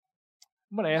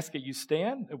I'm going to ask that you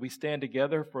stand, that we stand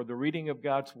together for the reading of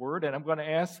God's Word, and I'm going to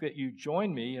ask that you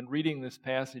join me in reading this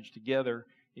passage together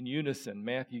in unison,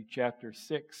 Matthew chapter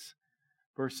 6,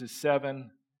 verses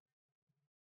 7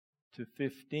 to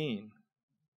 15.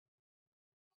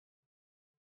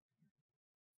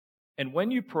 And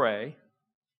when you pray,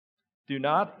 do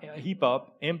not heap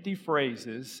up empty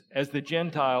phrases as the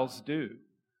Gentiles do,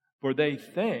 for they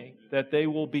think that they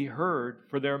will be heard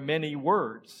for their many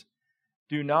words.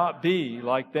 Do not be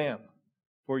like them,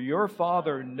 for your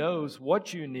Father knows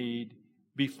what you need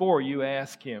before you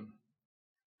ask Him.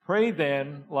 Pray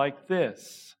then like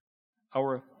this: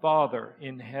 Our Father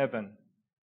in heaven,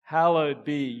 hallowed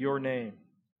be your name.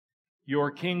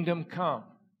 Your kingdom come,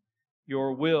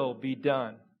 your will be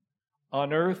done,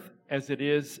 on earth as it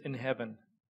is in heaven.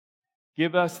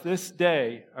 Give us this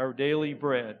day our daily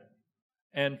bread,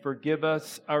 and forgive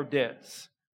us our debts,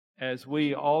 as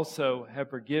we also have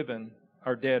forgiven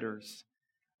our debtors.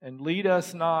 And lead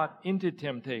us not into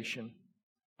temptation,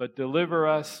 but deliver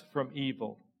us from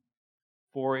evil.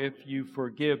 For if you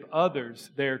forgive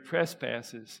others their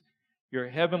trespasses, your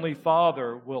heavenly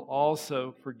Father will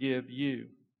also forgive you.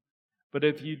 But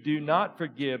if you do not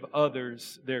forgive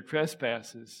others their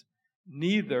trespasses,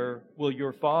 neither will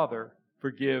your Father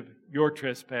forgive your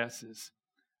trespasses.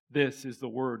 This is the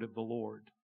word of the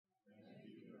Lord.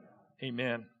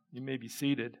 Amen. You may be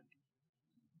seated.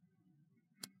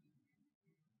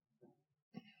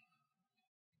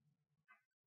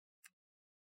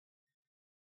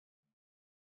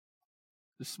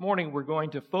 This morning we're going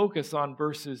to focus on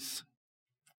verses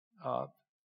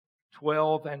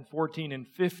 12 and 14 and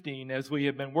 15 as we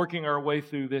have been working our way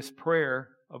through this prayer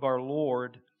of our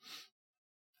Lord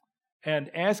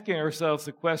and asking ourselves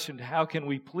the question, how can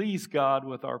we please God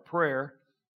with our prayer?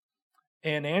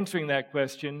 And answering that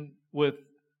question with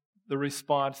the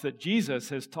response that Jesus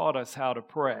has taught us how to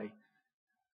pray.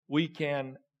 We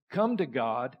can come to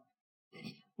God,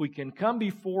 we can come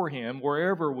before Him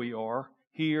wherever we are,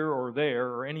 here or there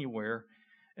or anywhere,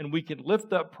 and we can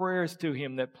lift up prayers to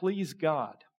Him that please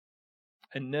God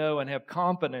and know and have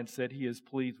confidence that He is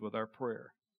pleased with our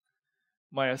prayer.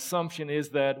 My assumption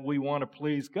is that we want to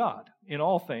please God in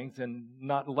all things and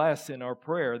not less in our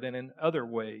prayer than in other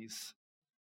ways.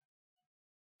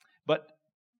 But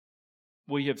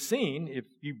we have seen, if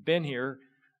you've been here,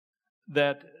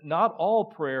 that not all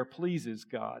prayer pleases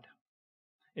God.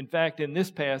 In fact, in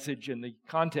this passage, in the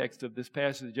context of this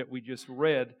passage that we just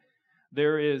read,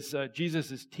 there is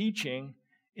Jesus' teaching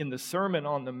in the Sermon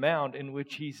on the Mount in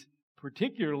which He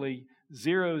particularly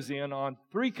zeroes in on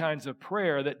three kinds of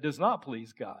prayer that does not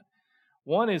please God.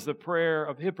 One is the prayer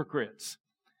of hypocrites.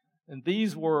 And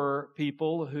these were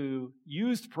people who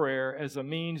used prayer as a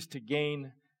means to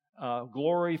gain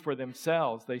glory for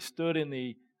themselves. They stood in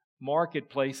the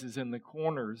marketplaces in the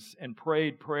corners and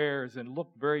prayed prayers and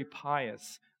looked very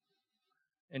pious.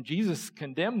 And Jesus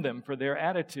condemned them for their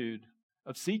attitude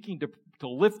of seeking to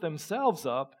lift themselves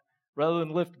up rather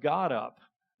than lift God up.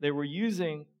 They were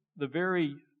using the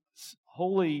very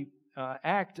holy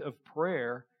act of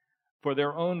prayer for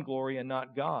their own glory and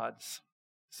not God's.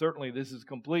 Certainly, this is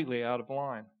completely out of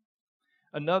line.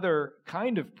 Another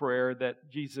kind of prayer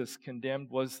that Jesus condemned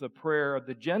was the prayer of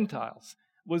the Gentiles.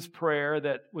 It was prayer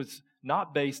that was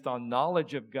not based on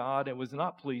knowledge of God. It was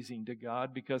not pleasing to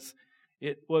God because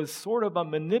it was sort of a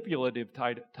manipulative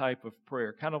type of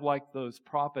prayer, kind of like those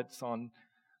prophets on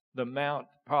the Mount,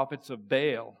 prophets of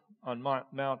Baal on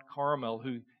Mount Carmel,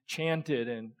 who chanted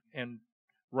and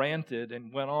ranted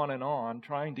and went on,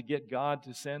 trying to get God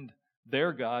to send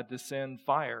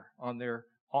fire on their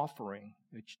offering,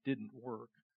 which didn't work.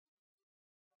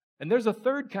 And there's a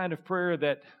third kind of prayer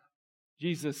that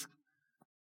Jesus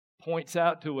points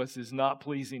out to us is not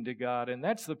pleasing to God, and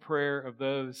that's the prayer of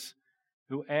those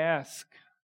who ask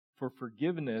for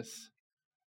forgiveness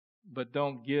but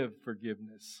don't give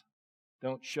forgiveness,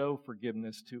 don't show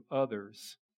forgiveness to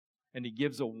others. And He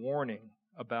gives a warning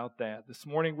about that. This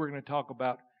morning we're going to talk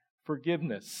about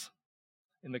forgiveness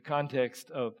in the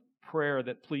context of prayer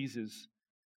that pleases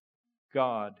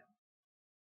God.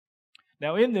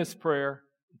 Now, in this prayer,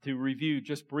 to review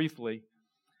just briefly,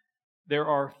 there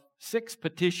are 6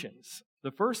 petitions.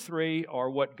 The first 3 are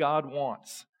what God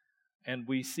wants, and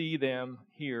we see them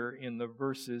here in the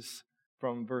verses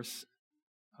from verse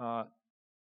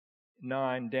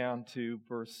 9 down to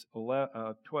verse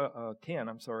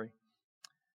 10.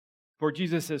 For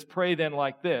Jesus says, "Pray then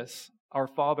like this: Our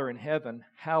Father in heaven,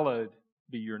 hallowed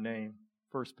be your name."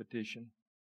 First petition.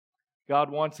 God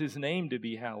wants His name to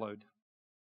be hallowed.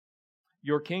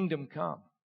 Your kingdom come.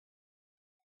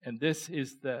 And this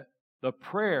is the the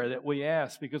prayer that we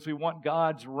ask because we want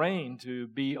God's reign to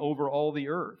be over all the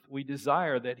earth. We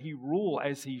desire that He rule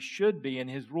as He should be and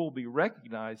His rule be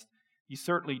recognized. He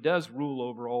certainly does rule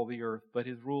over all the earth, but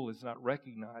His rule is not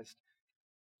recognized.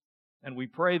 And we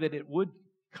pray that it would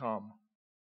come.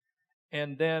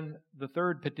 And then the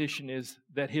third petition is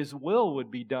that His will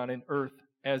would be done in earth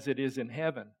as it is in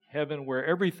heaven. Heaven where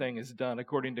everything is done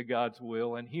according to God's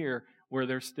will, and here where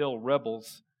there's still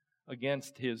rebels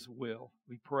against His will.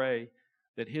 We pray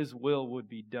that His will would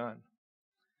be done.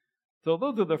 So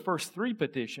those are the first three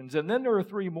petitions, and then there are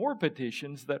three more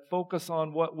petitions that focus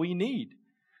on what we need.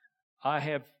 I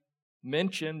have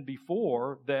mentioned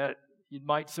before that it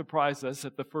might surprise us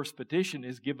that the first petition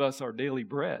is give us our daily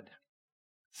bread.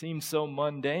 Seems so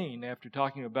mundane after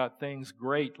talking about things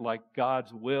great like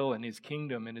God's will and His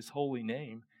kingdom and His holy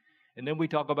name. And then we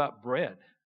talk about bread.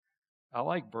 I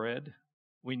like bread.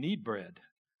 We need bread.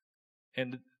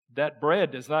 And that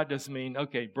bread does not just mean,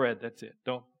 okay, bread, that's it.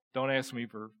 Don't ask me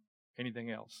for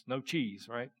anything else. No cheese,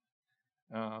 right?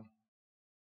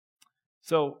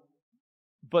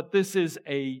 But this is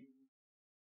a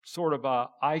sort of an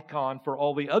icon for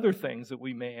all the other things that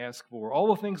we may ask for,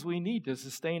 all the things we need to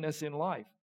sustain us in life.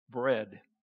 Bread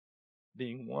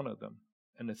being one of them,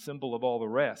 and a symbol of all the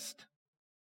rest.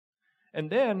 And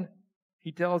then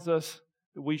he tells us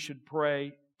that we should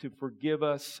pray to forgive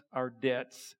us our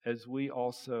debts as we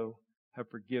also have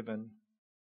forgiven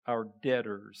our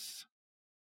debtors.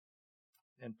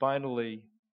 And finally,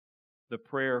 the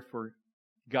prayer for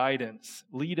guidance.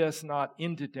 Lead us not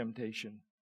into temptation,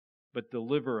 but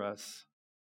deliver us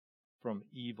from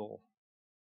evil.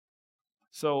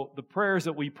 So the prayers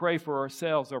that we pray for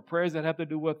ourselves are prayers that have to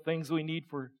do with things we need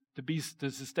to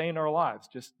sustain our lives,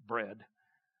 just bread.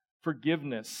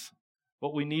 Forgiveness,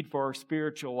 what we need for our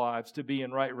spiritual lives to be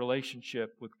in right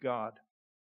relationship with God.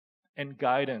 And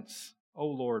guidance. Oh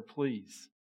Lord, please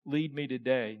lead me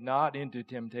today not into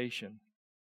temptation.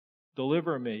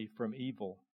 Deliver me from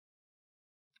evil.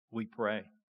 We pray,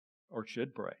 or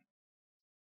should pray.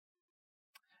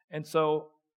 And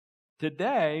so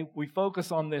today we focus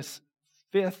on this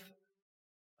fifth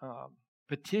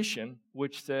petition,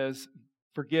 which says,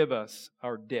 forgive us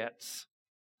our debts.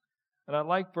 And I'd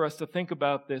like for us to think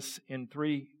about this in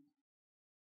three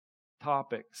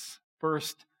topics.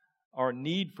 First, our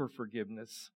need for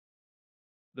forgiveness,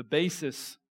 the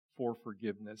basis for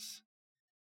forgiveness,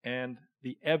 and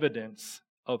the evidence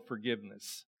of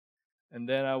forgiveness. And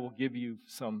then I will give you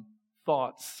some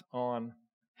thoughts on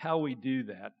how we do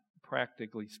that,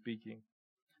 practically speaking.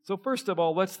 So first of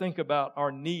all, let's think about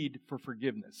our need for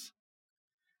forgiveness.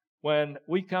 When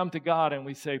we come to God and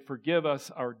we say, forgive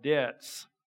us our debts,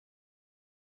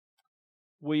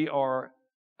 we are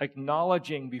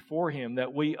acknowledging before Him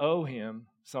that we owe Him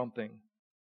something.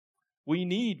 We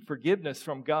need forgiveness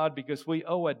from God because we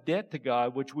owe a debt to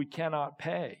God which we cannot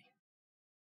pay.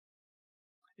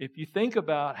 If you think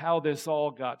about how this all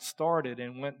got started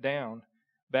and went down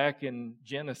back in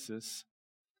Genesis,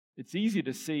 it's easy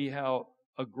to see how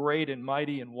a great and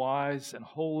mighty and wise and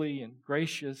holy and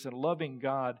gracious and loving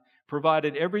God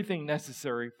provided everything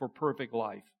necessary for perfect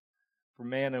life for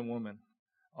man and woman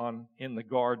in the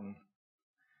garden.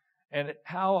 And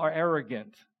how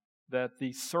arrogant that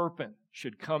the serpent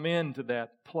should come into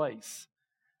that place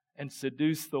and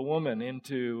seduce the woman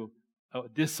into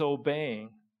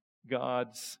disobeying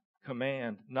God's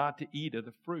command not to eat of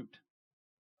the fruit.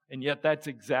 And yet that's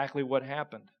exactly what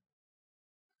happened.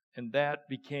 And that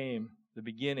became the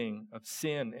beginning of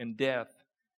sin and death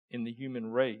in the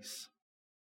human race.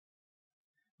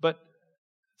 But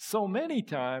so many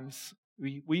times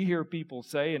we hear people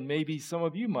say, and maybe some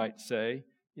of you might say,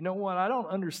 you know what, I don't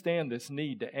understand this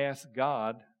need to ask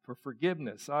God for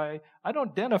forgiveness. I don't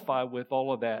identify with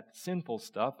all of that sinful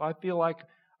stuff. I feel like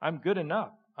I'm good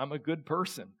enough. I'm a good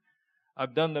person.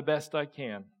 I've done the best I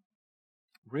can.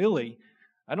 Really,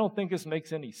 I don't think this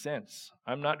makes any sense.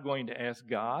 I'm not going to ask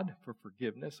God for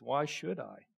forgiveness. Why should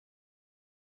I?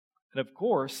 And of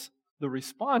course, the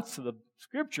response to the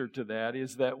Scripture to that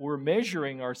is that we're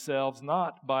measuring ourselves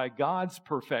not by God's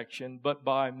perfection, but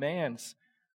by man's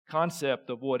concept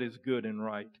of what is good and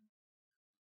right.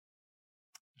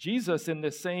 Jesus, in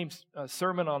this same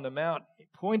Sermon on the Mount,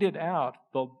 pointed out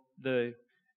the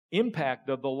impact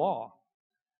of the law,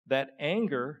 that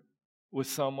anger with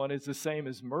someone is the same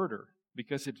as murder,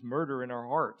 because it's murder in our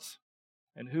hearts.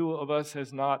 And who of us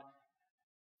has not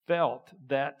felt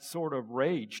that sort of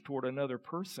rage toward another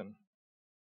person?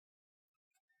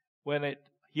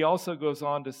 He also goes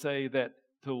on to say that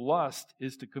to lust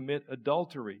is to commit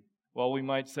adultery. Well, we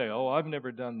might say, oh, I've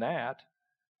never done that.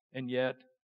 And yet,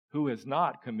 who has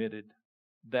not committed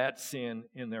that sin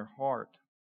in their heart?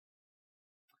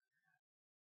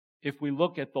 if we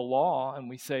look at the law and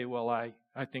we say, well, I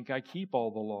think I keep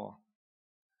all the law.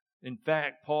 In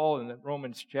fact, Paul in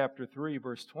Romans chapter 3,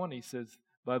 verse 20 says,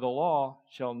 by the law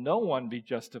shall no one be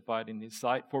justified in his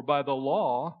sight, for by the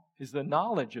law is the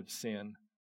knowledge of sin.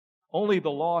 Only the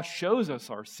law shows us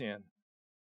our sin.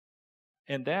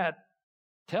 And that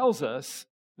tells us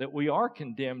that we are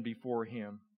condemned before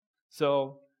Him.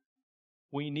 So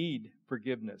we need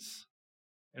forgiveness.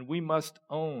 And we must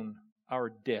own our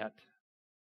debt.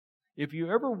 If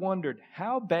you ever wondered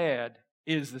how bad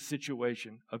is the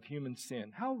situation of human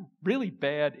sin, how really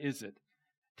bad is it?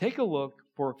 Take a look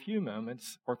for a few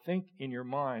moments or think in your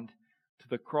mind to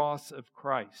the cross of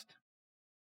Christ.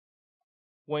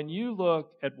 When you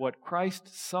look at what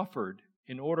Christ suffered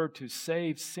in order to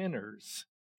save sinners,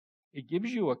 it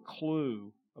gives you a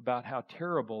clue about how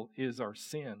terrible is our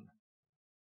sin.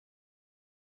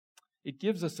 It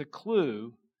gives us a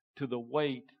clue to the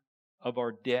weight of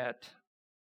our debt.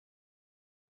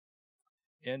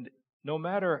 And no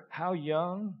matter how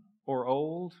young or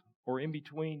old or in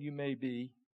between you may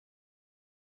be,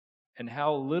 and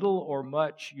how little or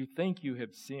much you think you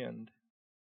have sinned,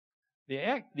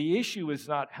 the issue is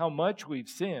not how much we've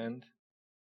sinned,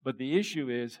 but the issue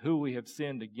is who we have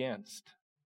sinned against.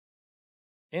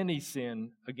 Any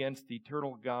sin against the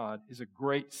eternal God is a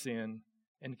great sin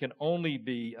and can only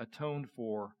be atoned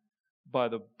for by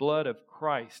the blood of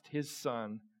Christ, His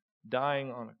Son,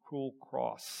 dying on a cruel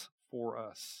cross for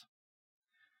us.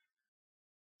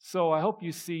 So I hope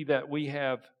you see that we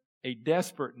have a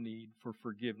desperate need for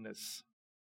forgiveness.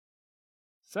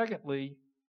 Secondly,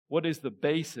 what is the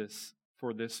basis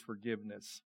for this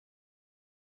forgiveness?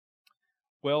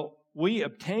 Well, we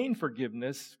obtain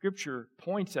forgiveness, Scripture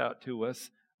points out to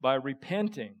us, by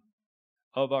repenting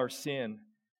of our sin,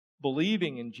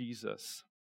 believing in Jesus,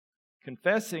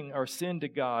 confessing our sin to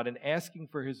God, and asking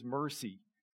for His mercy.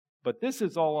 But this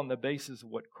is all on the basis of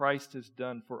what Christ has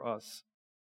done for us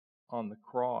on the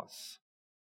cross.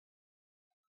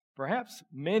 Perhaps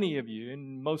many of you,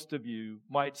 and most of you,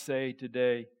 might say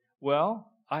today,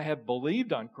 well, I have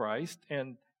believed on Christ,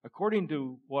 and according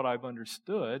to what I've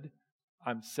understood,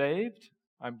 I'm saved,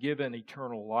 I'm given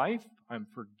eternal life, I'm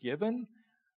forgiven,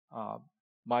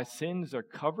 my sins are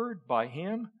covered by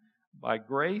Him, by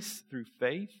grace through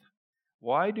faith.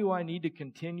 Why do I need to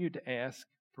continue to ask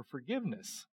for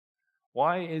forgiveness?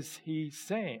 Why is He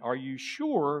saying, are you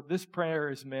sure this prayer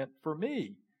is meant for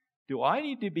me? Do I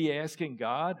need to be asking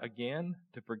God again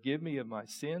to forgive me of my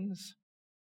sins?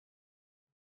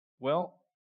 Well,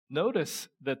 notice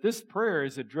that this prayer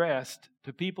is addressed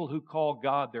to people who call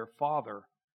God their Father.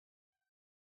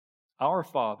 Our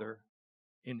Father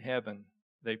in heaven,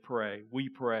 they pray. We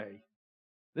pray.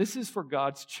 This is for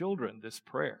God's children, this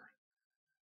prayer.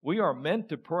 We are meant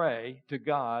to pray to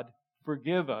God,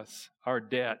 forgive us our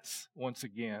debts once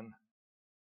again.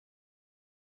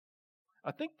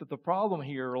 I think that the problem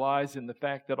here lies in the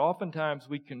fact that oftentimes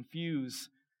we confuse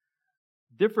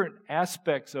different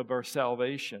aspects of our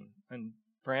salvation. And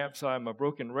perhaps I'm a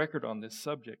broken record on this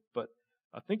subject, but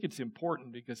I think it's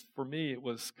important because for me it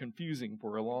was confusing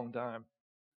for a long time.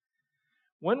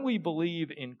 When we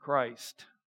believe in Christ,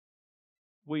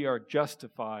 we are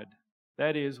justified.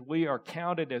 That is, we are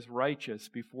counted as righteous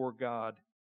before God.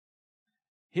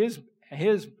 His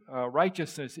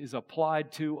righteousness is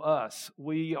applied to us.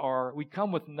 We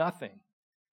come with nothing,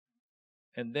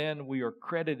 and then we are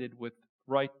credited with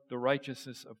the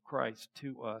righteousness of Christ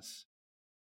to us.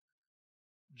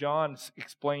 John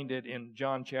explained it in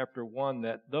John chapter 1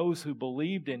 that those who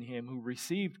believed in Him, who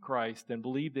received Christ and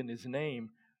believed in His name,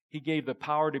 He gave the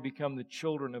power to become the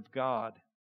children of God.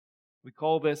 We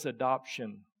call this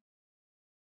adoption.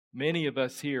 Many of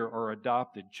us here are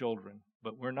adopted children,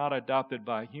 but we're not adopted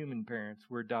by human parents.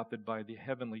 We're adopted by the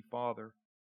Heavenly Father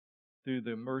through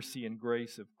the mercy and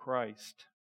grace of Christ.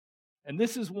 And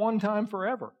this is one time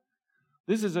forever.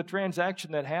 This is a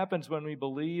transaction that happens when we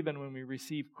believe and when we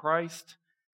receive Christ.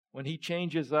 When He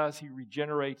changes us, He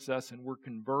regenerates us, and we're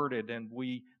converted, and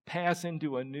we pass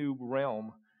into a new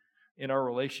realm in our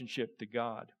relationship to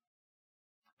God.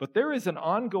 But there is an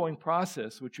ongoing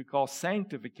process which we call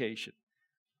sanctification.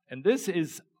 And this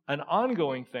is an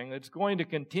ongoing thing that's going to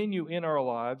continue in our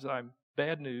lives.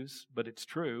 Bad news, but it's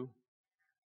true.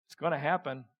 It's going to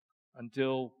happen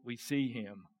until we see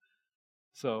Him.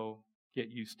 So get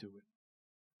used to it.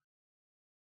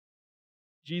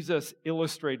 Jesus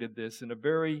illustrated this in a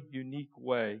very unique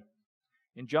way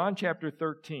in John chapter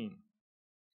 13.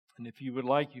 And if you would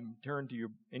like, you can turn to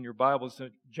in your Bibles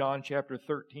to John chapter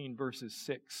 13, verses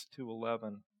 6 to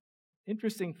 11.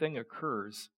 Interesting thing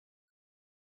occurs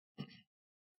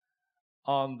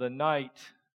on the night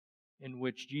in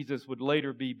which Jesus would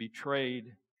later be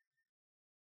betrayed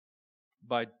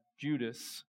by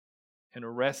Judas and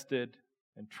arrested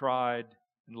and tried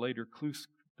and later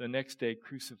the next day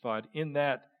crucified. In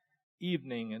that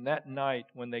evening and that night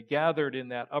when they gathered in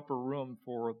that upper room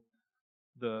for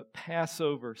the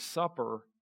Passover supper,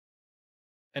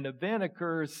 an event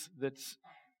occurs that's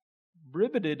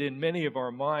riveted in many of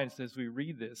our minds as we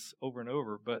read this over and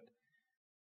over. But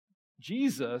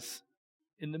Jesus,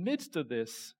 in the midst of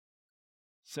this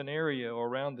scenario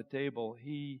around the table,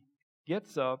 he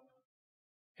gets up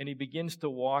and he begins to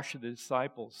wash the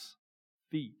disciples'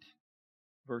 feet.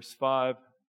 Verse 5,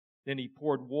 then he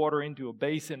poured water into a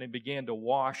basin and began to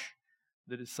wash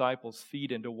the disciples'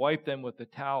 feet and to wipe them with the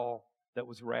towel that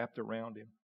was wrapped around him.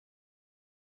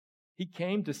 He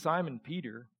came to Simon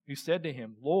Peter, who said to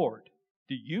him, Lord,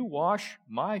 do you wash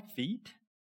my feet?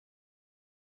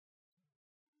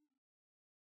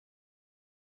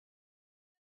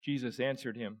 Jesus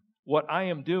answered him, what I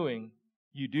am doing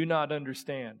you do not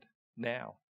understand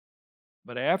now,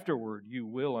 but afterward you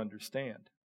will understand.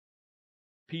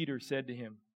 Peter said to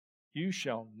him, you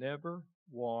shall never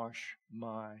wash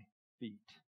my feet.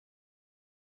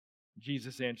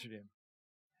 Jesus answered him,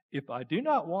 if I do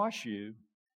not wash you,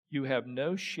 you have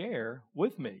no share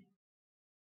with me.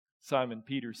 Simon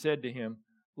Peter said to him,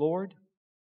 Lord,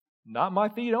 not my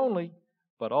feet only,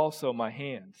 but also my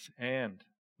hands and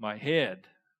my head.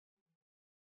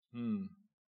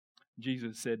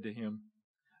 Jesus said to him,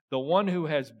 the one who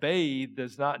has bathed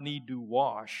does not need to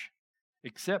wash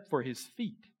except for his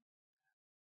feet,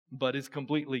 but is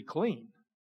completely clean.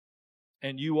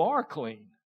 And you are clean,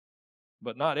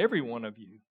 but not every one of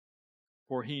you.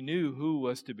 For he knew who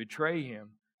was to betray him,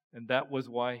 and that was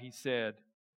why he said,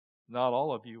 not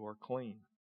all of you are clean.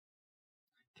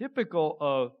 Typical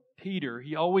of Peter,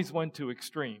 he always went to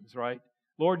extremes, right?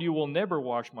 Lord, you will never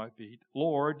wash my feet.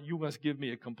 Lord, you must give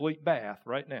me a complete bath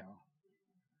right now.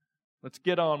 Let's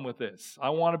get on with this. I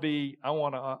want 100%, I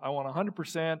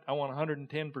want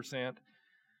 110%.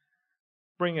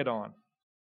 Bring it on.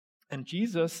 And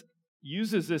Jesus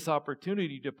uses this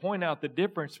opportunity to point out the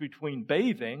difference between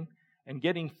bathing and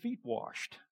getting feet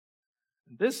washed.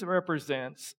 This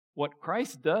represents what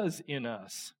Christ does in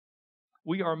us.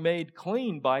 We are made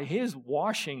clean by His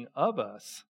washing of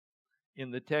us. In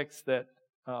the text that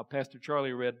Pastor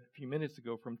Charlie read a few minutes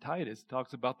ago from Titus, it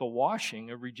talks about the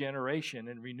washing of regeneration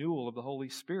and renewal of the Holy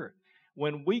Spirit.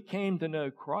 When we came to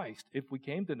know Christ, if we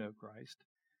came to know Christ,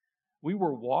 we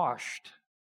were washed.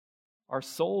 Our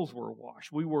souls were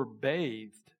washed. We were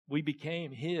bathed. We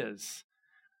became His.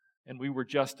 And we were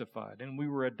justified. And we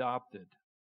were adopted.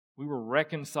 We were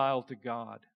reconciled to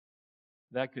God.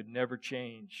 That could never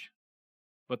change.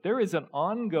 But there is an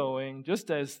ongoing, just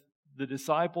as the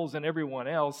disciples and everyone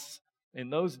else in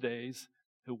those days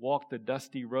who walked the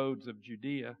dusty roads of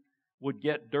Judea would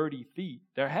get dirty feet,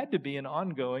 there had to be an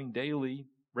ongoing, daily,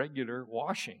 regular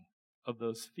washing of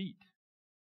those feet.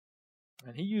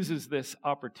 And He uses this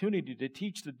opportunity to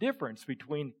teach the difference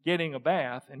between getting a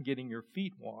bath and getting your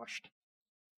feet washed.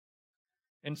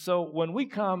 And so when we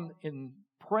come in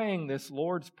praying this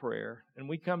Lord's Prayer, and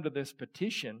we come to this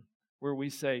petition where we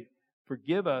say,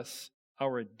 forgive us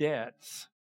our debts,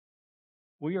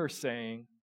 we are saying,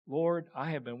 Lord,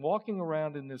 I have been walking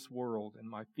around in this world and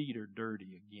my feet are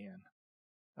dirty again.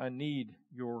 I need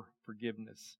your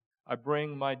forgiveness. I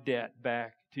bring my debt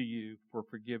back to you for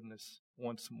forgiveness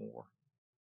once more.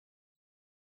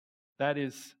 That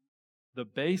is the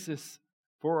basis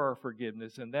for our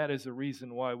forgiveness, and that is the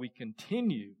reason why we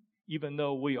continue, even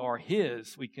though we are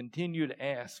His, we continue to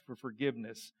ask for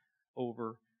forgiveness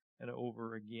over and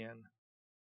over again.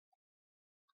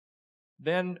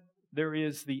 Then there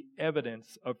is the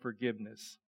evidence of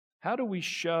forgiveness. How do we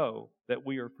show that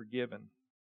we are forgiven?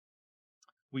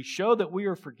 We show that we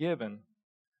are forgiven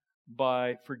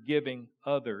by forgiving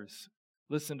others.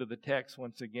 Listen to the text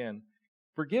once again.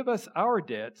 Forgive us our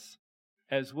debts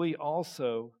as we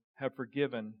also have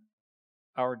forgiven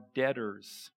our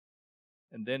debtors.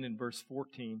 And then in verse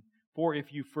 14, for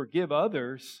if you forgive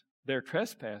others their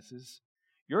trespasses,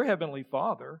 your heavenly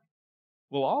Father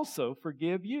will also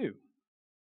forgive you.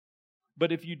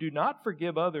 But if you do not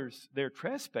forgive others their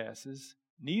trespasses,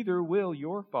 neither will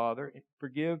your Father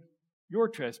forgive your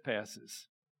trespasses.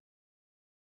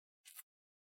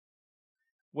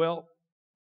 Well,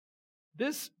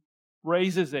 this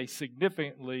raises a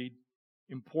significantly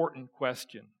important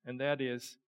question, and that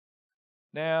is,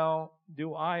 now,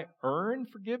 do I earn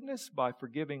forgiveness by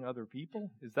forgiving other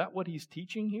people? Is that what he's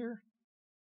teaching here?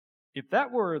 If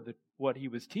that were what he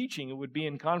was teaching, it would be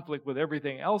in conflict with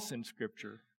everything else in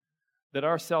Scripture, that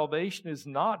our salvation is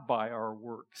not by our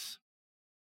works.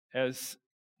 As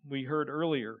we heard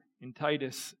earlier in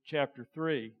Titus chapter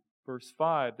 3, verse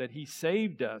 5, that He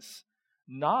saved us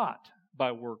not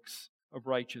by works of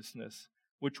righteousness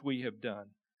which we have done,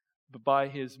 but by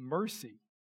His mercy,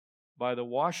 by the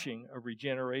washing of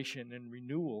regeneration and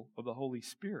renewal of the Holy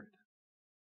Spirit.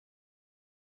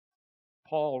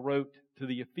 Paul wrote to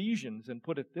the Ephesians and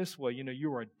put it this way,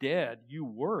 you are dead. You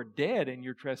were dead in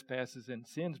your trespasses and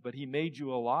sins, but He made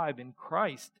you alive in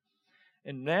Christ.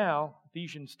 And now,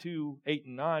 Ephesians 2, 8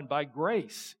 and 9, by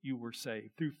grace you were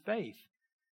saved through faith.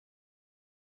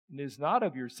 And it is not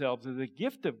of yourselves, it is a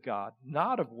gift of God,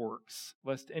 not of works,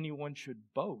 lest anyone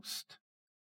should boast.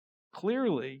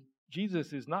 Clearly,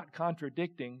 Jesus is not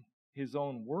contradicting His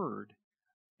own word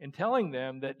and telling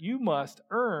them that you must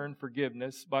earn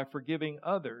forgiveness by forgiving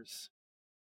others.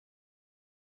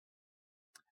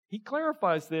 He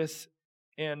clarifies this,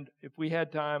 and if we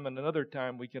had time and another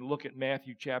time, we can look at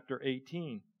Matthew chapter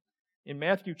 18. In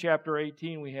Matthew chapter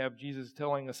 18, we have Jesus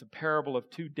telling us a parable of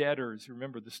two debtors.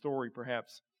 Remember the story,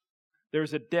 perhaps.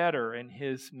 There's a debtor, and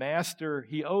his master,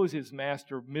 he owes his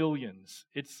master millions.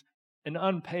 It's an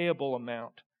unpayable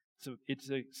amount. So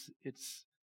it's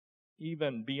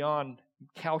even beyond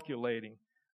calculating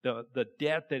the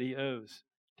debt that he owes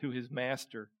to his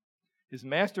master. His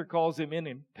master calls him in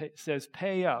and says,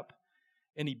 pay up.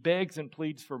 And he begs and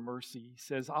pleads for mercy. He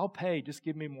says, I'll pay, just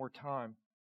give me more time.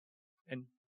 And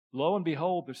lo and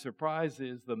behold, the surprise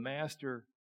is the master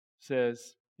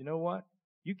says, you know what?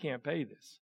 You can't pay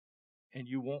this. And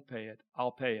you won't pay it.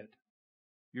 I'll pay it.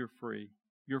 You're free.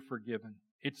 You're forgiven.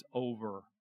 It's over.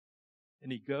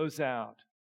 And he goes out,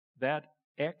 that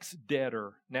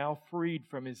ex-debtor, now freed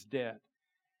from his debt.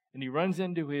 And he runs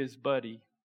into his buddy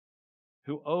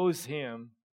who owes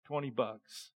him $20.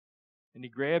 And he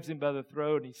grabs him by the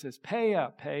throat and he says, pay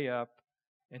up, pay up.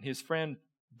 And his friend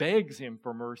begs him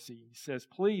for mercy. He says,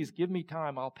 please give me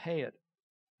time, I'll pay it.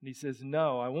 And he says,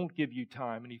 no, I won't give you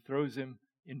time. And he throws him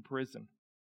in prison.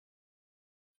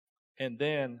 And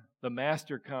then the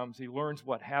master comes, he learns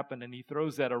what happened, and he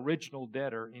throws that original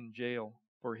debtor in jail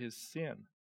for his sin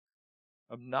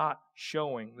of not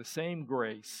showing the same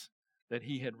grace that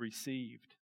he had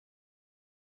received.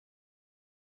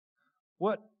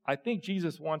 What I think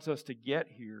Jesus wants us to get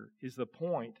here is the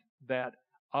point that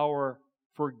our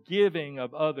forgiving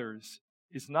of others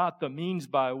is not the means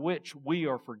by which we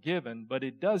are forgiven, but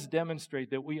it does demonstrate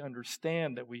that we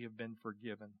understand that we have been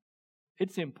forgiven.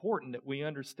 It's important that we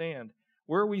understand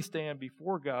where we stand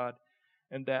before God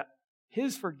and that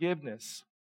His forgiveness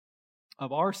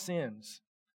of our sins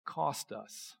cost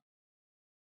us.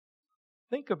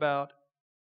 Think about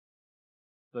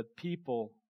the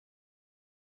people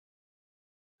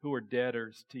who are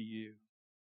debtors to you.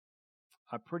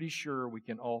 I'm pretty sure we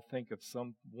can all think of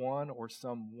someone or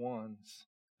some ones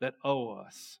that owe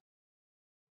us.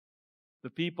 The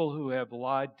people who have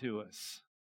lied to us,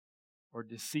 or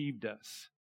deceived us,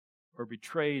 or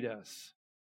betrayed us,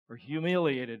 or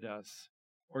humiliated us,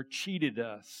 or cheated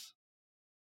us,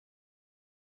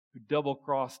 who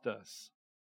double-crossed us,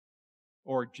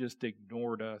 or just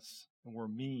ignored us and were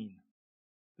mean.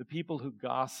 The people who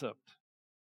gossiped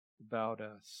about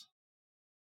us.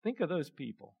 Think of those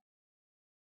people.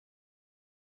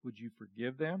 Would you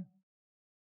forgive them?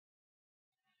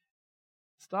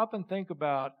 Stop and think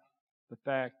about the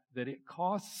fact that it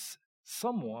costs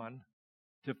someone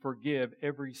to forgive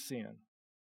every sin.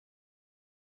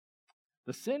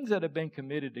 The sins that have been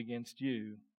committed against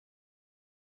you,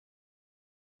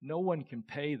 no one can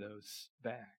pay those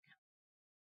back.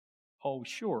 Oh,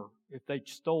 sure, if they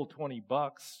stole $20,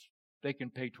 they can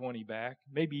pay 20 back,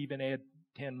 maybe even add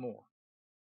 10 more.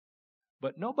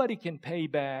 But nobody can pay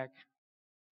back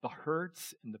the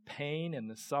hurts and the pain and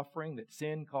the suffering that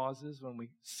sin causes when we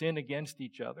sin against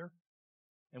each other.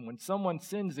 And when someone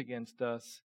sins against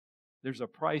us, there's a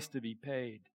price to be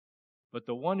paid. But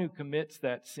the one who commits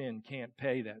that sin can't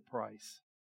pay that price.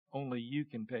 Only you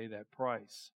can pay that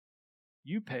price.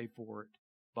 You pay for it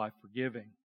by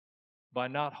forgiving, by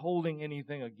not holding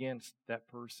anything against that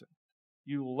person.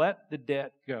 You let the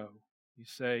debt go. You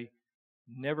say,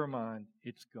 never mind,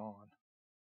 it's gone.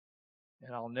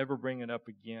 And I'll never bring it up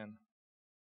again.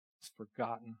 It's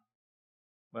forgotten.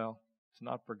 Well, it's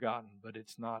not forgotten, but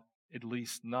it's not, at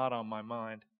least not on my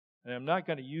mind. And I'm not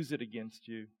going to use it against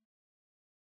you.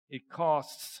 It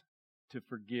costs to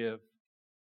forgive.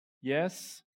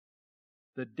 Yes,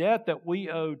 the debt that we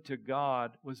owed to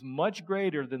God was much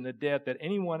greater than the debt that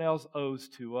anyone else owes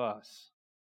to us.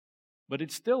 But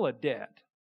it's still a debt,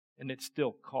 and it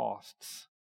still costs.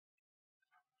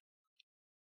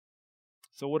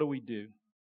 So what do?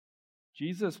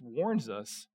 Jesus warns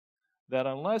us that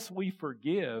unless we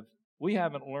forgive, we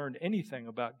haven't learned anything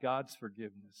about God's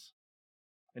forgiveness.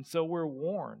 And so we're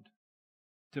warned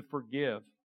to forgive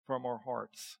from our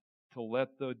hearts, to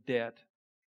let the debt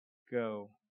go.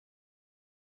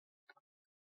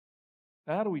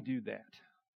 How do we do that?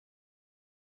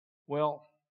 Well,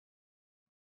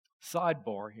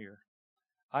 sidebar here.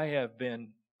 I have been,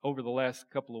 over the last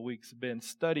couple of weeks, been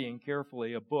studying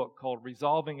carefully a book called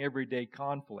Resolving Everyday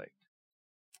Conflict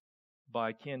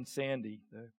by Ken Sande,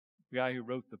 the guy who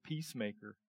wrote The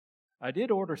Peacemaker. I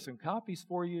did order some copies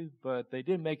for you, but they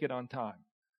didn't make it on time.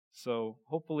 So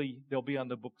hopefully they'll be on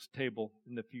the book's table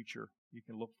in the future. You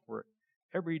can look for it.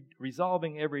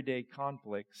 Resolving Everyday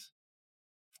Conflicts.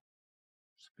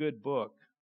 It's a good book.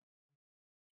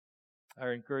 I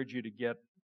encourage you to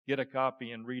get a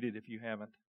copy and read it if you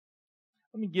haven't.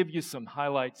 Let me give you some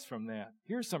highlights from that.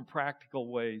 Here's some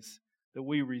practical ways that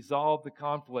we resolve the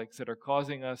conflicts that are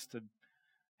causing us to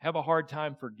have a hard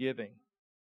time forgiving.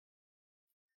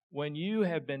 When you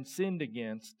have been sinned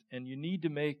against and you need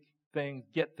to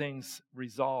get things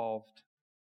resolved,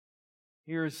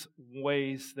 here's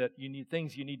ways that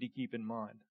things you need to keep in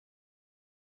mind.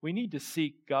 We need to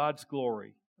seek God's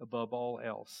glory above all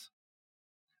else.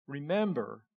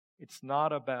 Remember, it's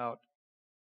not about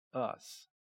us,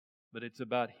 but it's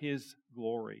about His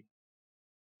glory.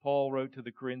 Paul wrote to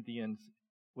the Corinthians,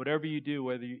 whatever you do,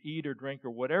 whether you eat or drink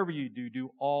or whatever you do, do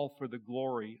all for the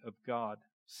glory of God.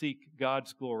 Seek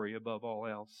God's glory above all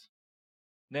else.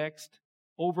 Next,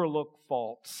 overlook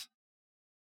faults.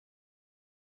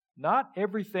 Not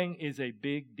everything is a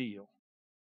big deal.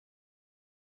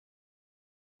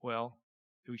 Well,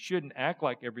 we shouldn't act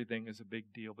like everything is a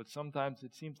big deal, but sometimes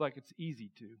it seems like it's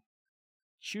easy to.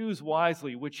 Choose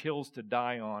wisely which hills to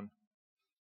die on.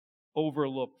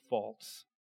 Overlook faults.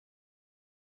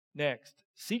 Next,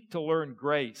 seek to learn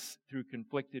grace through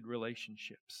conflicted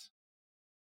relationships.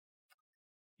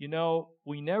 You know,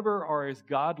 we're never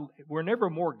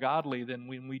more godly than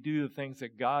when we do the things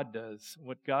that God does.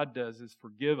 What God does is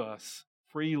forgive us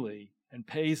freely and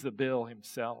pays the bill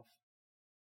Himself.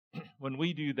 When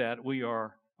we do that, we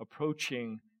are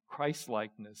approaching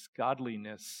Christ-likeness,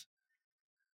 godliness.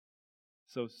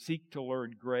 So seek to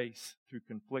learn grace through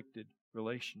conflicted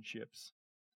relationships.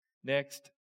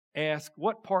 Next, ask,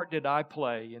 what part did I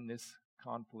play in this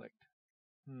conflict?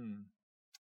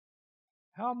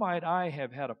 How might I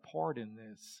have had a part in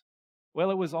this?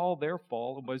 Well, it was all their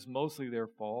fault. It was mostly their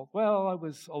fault. Well, it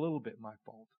was a little bit my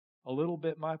fault. A little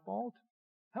bit my fault?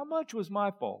 How much was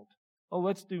my fault? Oh,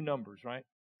 let's do numbers, right?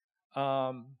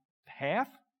 Half?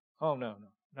 Oh, no,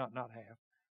 not half.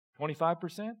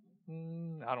 25%?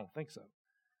 I don't think so.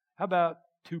 How about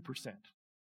 2%?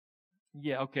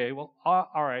 Yeah, okay, well, all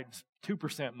right, it's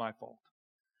 2% my fault.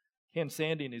 Ken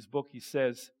Sande, in his book, he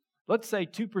says, let's say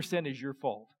 2% is your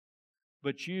fault,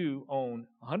 but you own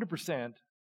 100%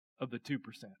 of the 2%.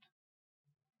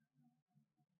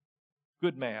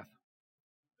 Good math.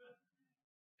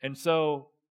 And so,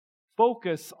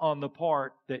 focus on the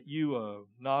part that you owe,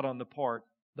 not on the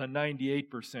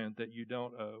 98% that you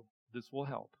don't owe. This will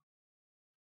help.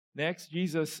 Next,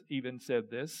 Jesus even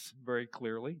said this very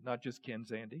clearly, not just Ken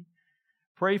Sande.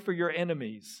 Pray for your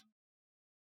enemies.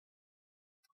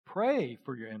 Pray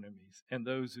for your enemies and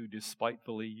those who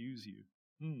despitefully use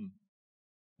you.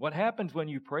 What happens when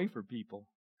you pray for people?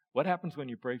 What happens when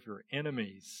you pray for your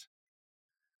enemies?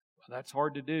 Well, that's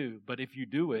hard to do, but if you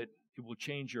do it, it will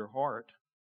change your heart.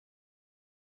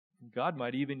 God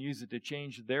might even use it to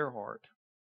change their heart.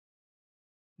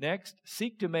 Next,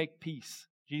 seek to make peace.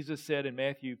 Jesus said in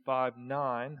Matthew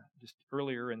 5:9, just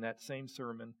earlier in that same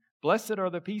sermon, blessed are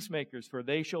the peacemakers, for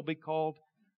they shall be called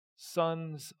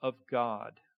sons of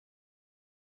God.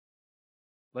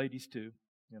 Ladies too,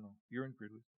 you're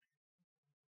included.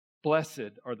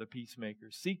 Blessed are the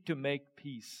peacemakers. Seek to make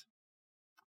peace.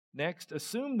 Next,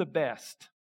 assume the best.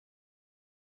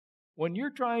 When you're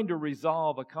trying to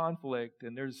resolve a conflict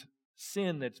and there's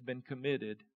sin that's been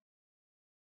committed,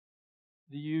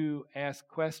 do you ask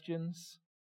questions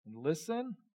and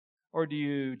listen, or do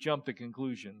you jump to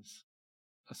conclusions?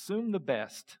 Assume the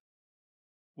best.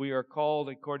 We are called,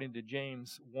 according to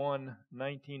James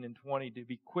 1:19 and 20, to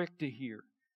be quick to hear,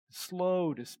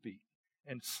 slow to speak,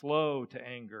 and slow to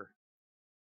anger.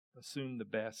 Assume the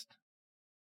best.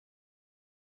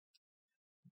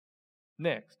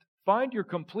 Next, find your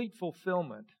complete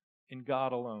fulfillment in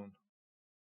God alone.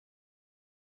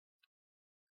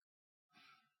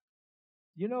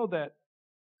 You know that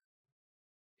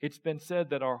it's been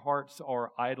said that our hearts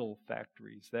are idol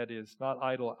factories. That is, not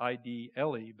idol,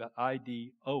 I-D-L-E, but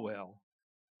I-D-O-L.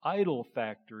 Idol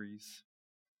factories.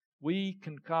 We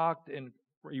concoct and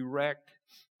erect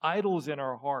idols in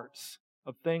our hearts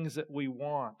of things that we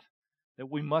want, that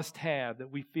we must have,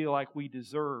 that we feel like we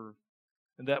deserve,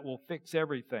 and that will fix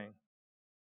everything.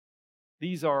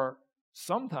 These are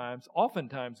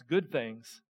oftentimes good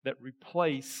things that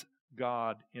replace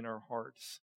God in our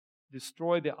hearts.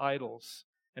 Destroy the idols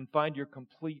and find your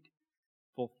complete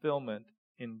fulfillment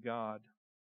in God.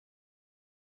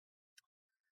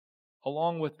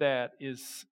 Along with that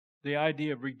is the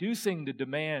idea of reducing the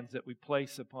demands that we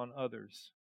place upon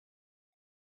others.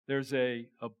 There's a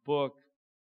book,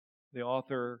 the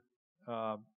author,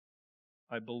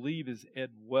 I believe, is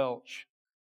Ed Welch,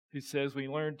 who says we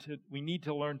need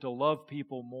to learn to love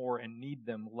people more and need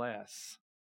them less.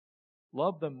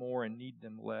 Love them more and need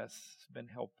them less. It's been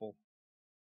helpful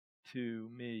to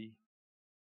me.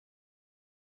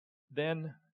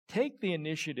 Then take the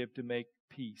initiative to make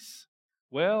peace.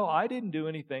 Well, I didn't do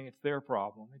anything. It's their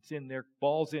problem.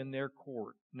 Ball's in their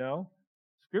court. No.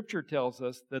 Scripture tells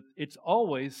us that it's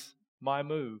always my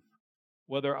move,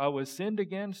 whether I was sinned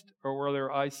against or whether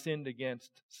I sinned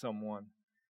against someone.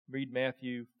 Read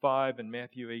Matthew 5 and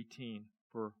Matthew 18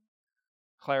 for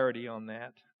clarity on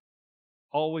that.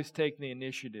 Always take the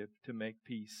initiative to make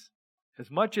peace. As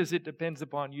much as it depends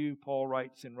upon you, Paul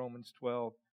writes in Romans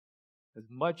 12, as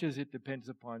much as it depends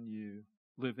upon you,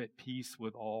 live at peace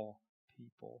with all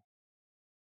people.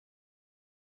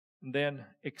 And then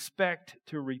expect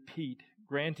to repeat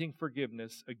granting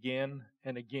forgiveness again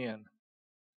and again.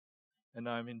 And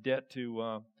I'm in debt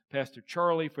to Pastor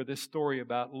Charlie for this story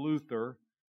about Luther,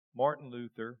 Martin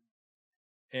Luther,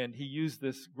 and he used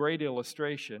this great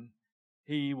illustration.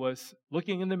 He was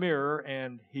looking in the mirror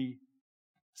and he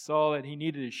saw that he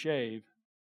needed to shave,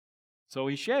 so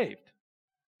he shaved.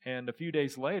 And a few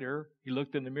days later, he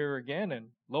looked in the mirror again, and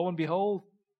lo and behold,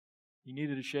 he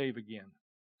needed to shave again.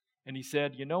 And he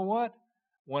said, you know what?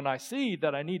 When I see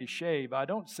that I need to shave, I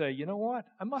don't say, you know what?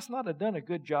 I must not have done a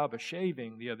good job of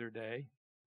shaving the other day.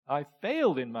 I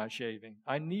failed in my shaving.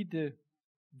 I need to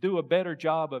do a better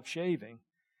job of shaving.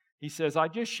 He says, I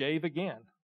just shave again.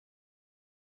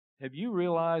 Have you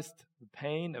realized the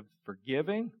pain of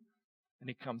forgiving? And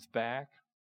it comes back.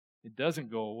 It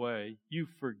doesn't go away. You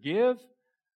forgive,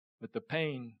 but the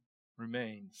pain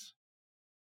remains.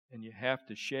 And you have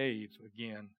to shave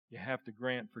again. You have to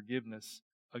grant forgiveness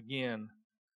again.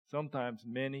 Sometimes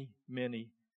many, many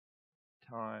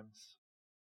times.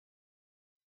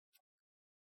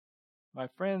 My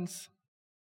friends,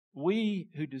 we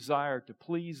who desire to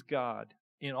please God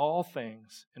in all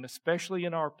things, and especially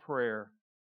in our prayer,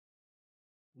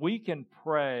 we can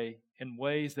pray in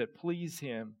ways that please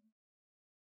Him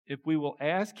if we will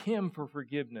ask Him for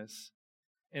forgiveness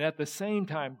and at the same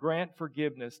time grant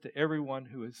forgiveness to everyone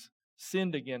who has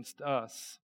sinned against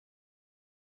us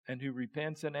and who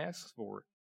repents and asks for it.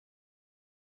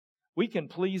 We can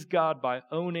please God by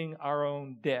owning our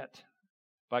own debt,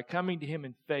 by coming to Him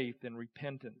in faith and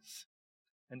repentance,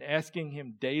 and asking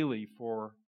Him daily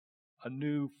for a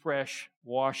new, fresh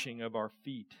washing of our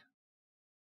feet,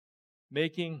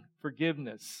 making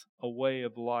forgiveness a way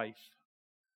of life,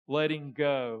 letting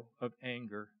go of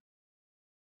anger,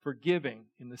 forgiving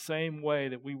in the same way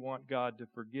that we want God to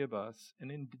forgive us, and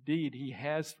indeed He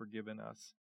has forgiven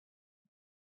us.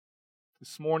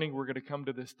 This morning we're going to come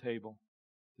to this table,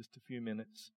 just a few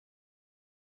minutes.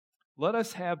 Let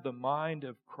us have the mind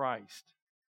of Christ,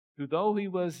 who though He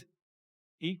was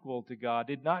equal to God,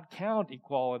 did not count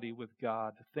equality with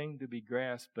God a thing to be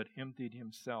grasped, but emptied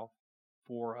Himself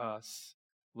for us.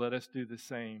 Let us do the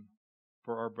same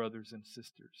for our brothers and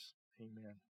sisters.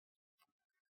 Amen.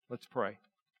 Let's pray.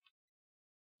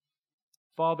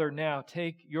 Father, now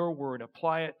take your word,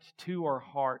 apply it to our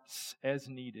hearts as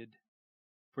needed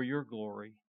for your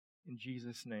glory. In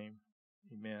Jesus' name,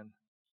 amen.